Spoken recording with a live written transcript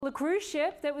The cruise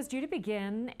ship that was due to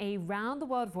begin a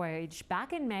round-the-world voyage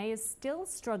back in May is still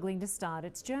struggling to start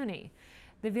its journey.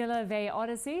 The Villa Bay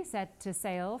Odyssey set to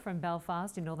sail from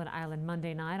Belfast in Northern Ireland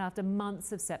Monday night after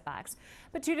months of setbacks.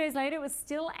 But 2 days later, it was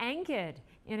still anchored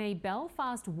in a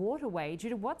Belfast waterway due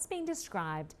to what's being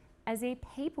described as a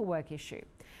paperwork issue.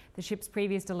 The ship's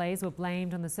previous delays were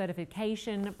blamed on the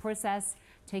certification process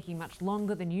taking much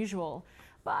longer than usual.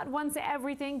 But once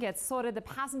everything gets sorted, the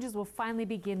passengers will finally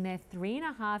begin their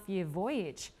 3.5-year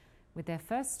voyage with their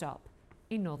first stop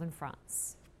in northern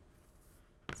France.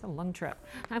 It's a long trip.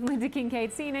 I'm Lynda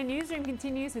Kinkade. CNN Newsroom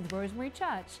continues with Rosemary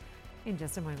Church in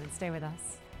just a moment. Stay with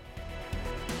us.